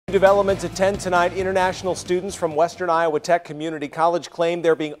Developments at 10 tonight. International students from Western Iowa Tech Community College claim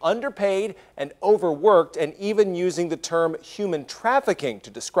they're being underpaid and overworked, and even using the term human trafficking to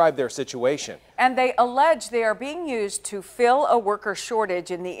describe their situation. And they allege they are being used to fill a worker shortage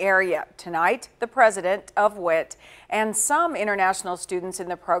in the area. Tonight, the president of WIT and some international students in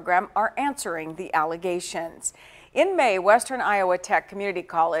the program are answering the allegations. In May, Western Iowa Tech Community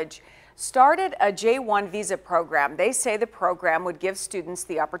College started a J-1 visa program. They say the program would give students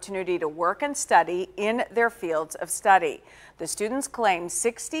the opportunity to work and study in their fields of study. The students claim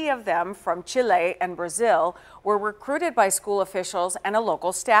 60 of them from Chile and Brazil were recruited by school officials and a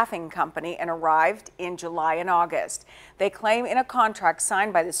local staffing company and arrived in July and August. They claim in a contract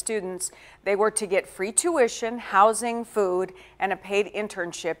signed by the students they were to get free tuition, housing, food, and a paid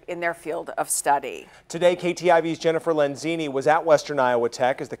internship in their field of study. Today, KTIV's Jennifer Lenzini was at Western Iowa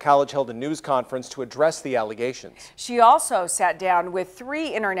Tech as the college held a news conference to address the allegations. She also sat down with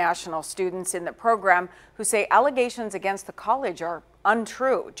 3 international students in the program who say allegations against the college are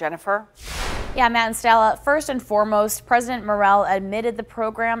untrue. Jennifer? Yeah, Matt and Stella, first and foremost, President Morrell admitted the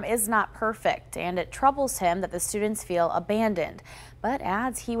program is not perfect, and it troubles him that the students feel abandoned, but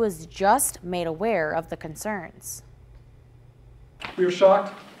adds he was just made aware of the concerns. We are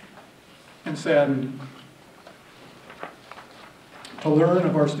shocked and saddened to learn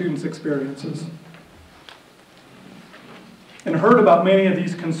of our students' experiences and heard about many of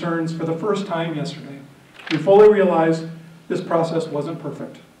these concerns for the first time yesterday. We fully realize this process wasn't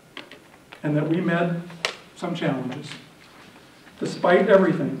perfect and that we met some challenges. Despite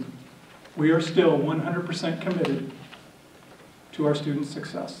everything, we are still 100% committed to our students'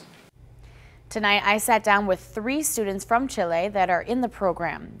 success. Tonight, I sat down with 3 students from Chile that are in the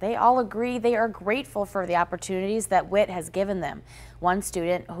program. They all agree they are grateful for the opportunities that WIT has given them. One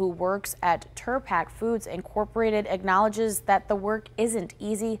student who works at Turpac Foods Incorporated acknowledges that the work isn't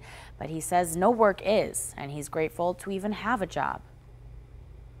easy, but he says no work is, and he's grateful to even have a job.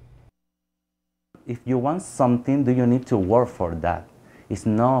 If you want something, do you need to work for that? It's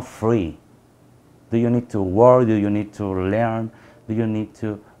not free. Do you need to work? Do you need to learn? Do you need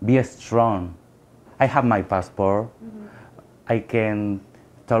to be strong? I have my passport. I can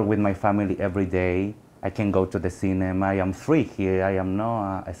talk with my family every day. I can go to the cinema. I am free here. I am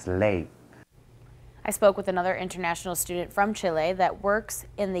not a slave. I spoke with another international student from Chile that works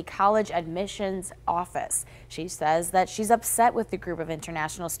in the college admissions office. She says that she's upset with the group of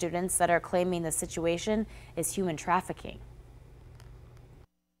international students that are claiming the situation is human trafficking.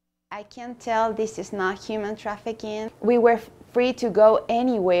 I can tell this is not human trafficking. We were free to go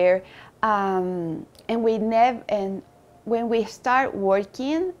anywhere, and when we start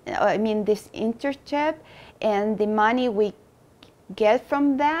working, I mean this internship and the money we get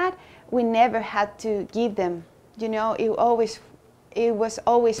from that, we never had to give them. You know, it was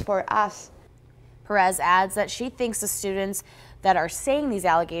always for us. Perez adds that she thinks the students that are saying these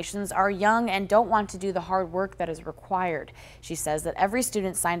allegations are young and don't want to do the hard work that is required. She says that every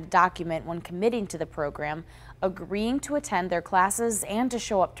student signed a document when committing to the program, agreeing to attend their classes and to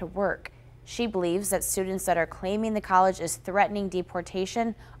show up to work. She believes that students that are claiming the college is threatening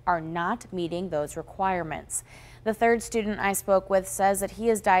deportation are not meeting those requirements. The third student I spoke with says that he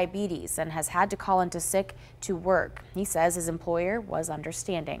has diabetes and has had to call into sick to work. He says his employer was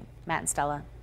understanding. Matt and Stella.